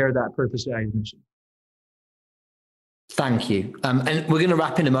that share that purpose, values, mission. Thank you. And we're going to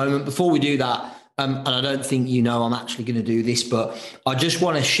wrap in a moment. Before we do that, and I don't think I'm actually going to do this, but I just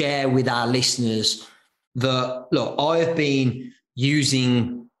want to share with our listeners that, look, I have been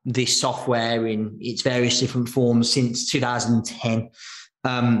using this software in its various different forms since 2010.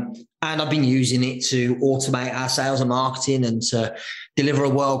 And I've been using it to automate our sales and marketing and to deliver a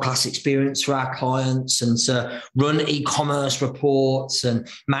world-class experience for our clients and to run e-commerce reports and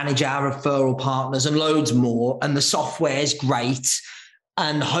manage our referral partners and loads more. And the software is great.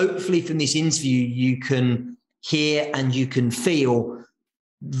 And hopefully from this interview, you can hear and you can feel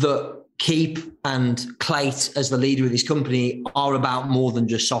that Keep and Clayt as the leader of this company are about more than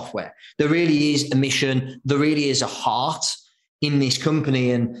just software. There really is a mission. There really is a heart in this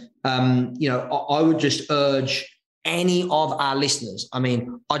company. And, I would just urge any of our listeners. I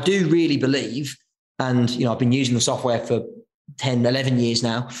mean, I do really believe, and, I've been using the software for 10, 11 years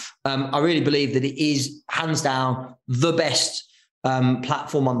now. I really believe that it is hands down the best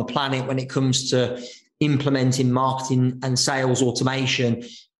platform on the planet when it comes to implementing marketing and sales automation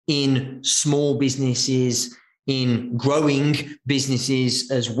in small businesses, in growing businesses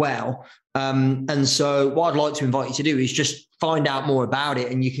as well. And so what I'd like to invite you to do is just find out more about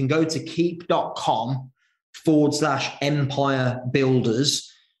it. And you can go to keep.com/empire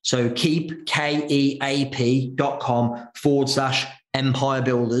builders. So keep, KEAP.com/empire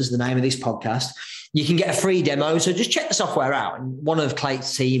builders, the name of this podcast. You can get a free demo. So just check the software out and one of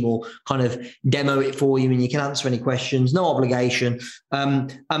Clayt's team will kind of demo it for you and you can answer any questions, no obligation.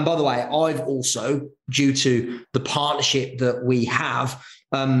 And by the way, I've also, due to the partnership that we have,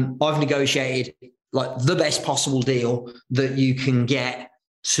 I've negotiated like the best possible deal that you can get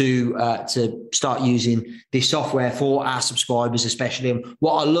to start using this software for our subscribers, especially. And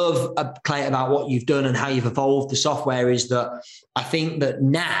what I love, Clay, about what you've done and how you've evolved the software is that I think that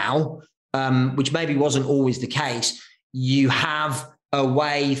now, which maybe wasn't always the case, you have a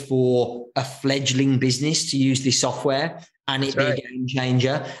way for a fledgling business to use this software and it be a game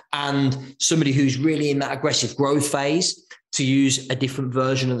changer, and somebody who's really in that aggressive growth phase to use a different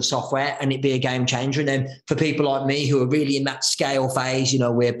version of the software and it be a game changer. And then for people like me who are really in that scale phase,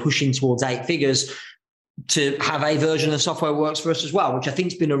 we're pushing towards 8 figures, to have a version of the software works for us as well, which I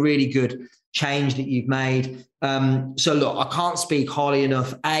think has been a really good change that you've made. So look, I can't speak highly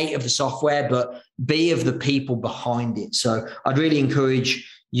enough, A, of the software, but B, of the people behind it. So I'd really encourage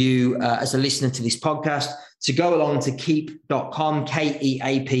you as a listener to this podcast to go along to keap.com,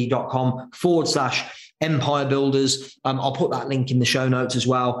 keap.com/Empire Builders. I'll put that link in the show notes as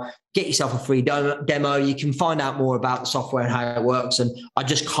well. Get yourself a free demo. You can find out more about the software and how it works. And I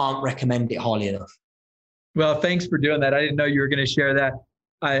just can't recommend it highly enough. Well, thanks for doing that. I didn't know you were going to share that.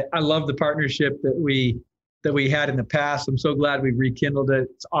 I love the partnership that we had in the past. I'm so glad we rekindled it.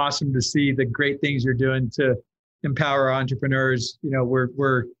 It's awesome to see the great things you're doing to empower entrepreneurs.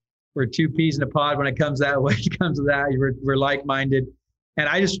 We're 2 peas in a pod when it comes that way. It comes to that. We're like-minded. And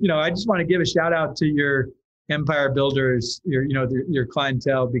I just want to give a shout out to your Empire Builders, your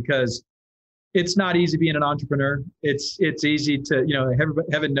clientele, because it's not easy being an entrepreneur. It's easy to,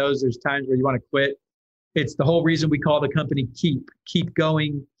 heaven knows there's times where you want to quit. It's the whole reason we call the company Keep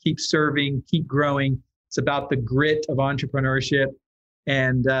going, keep serving, keep growing. It's about the grit of entrepreneurship.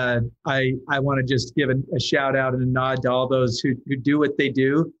 And I want to just give a shout out and a nod to all those who do what they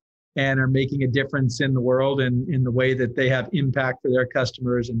do and are making a difference in the world and in the way that they have impact for their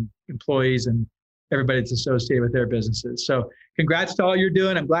customers and employees and everybody that's associated with their businesses. So congrats to all you're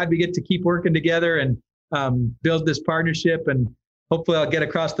doing. I'm glad we get to keep working together and build this partnership. And hopefully I'll get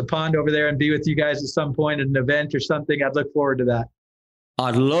across the pond over there and be with you guys at some point at an event or something. I'd look forward to that.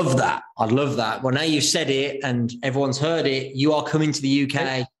 I'd love that. Well, now you've said it and everyone's heard it, you are coming to the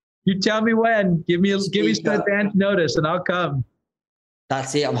UK. You tell me when. Give me some advance notice and I'll come.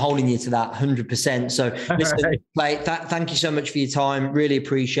 That's it. I'm holding you to that 100%. So listen, Clay, thank you so much for your time. Really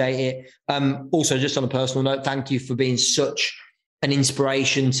appreciate it. Also, just on a personal note, thank you for being such an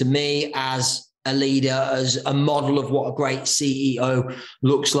inspiration to me as a leader, as a model of what a great CEO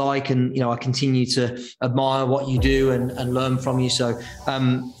looks like. And, I continue to admire what you do and learn from you. So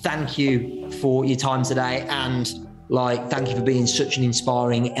thank you for your time today. And thank you for being such an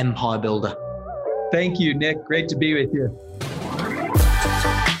inspiring empire builder. Thank you, Nick. Great to be with you.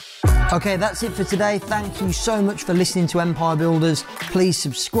 Okay, that's it for today. Thank you so much for listening to Empire Builders. Please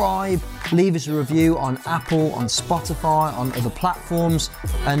subscribe, leave us a review on Apple, on Spotify, on other platforms,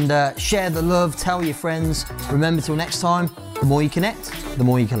 and share the love, tell your friends. Remember, till next time, the more you connect, the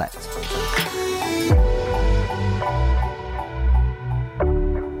more you collect.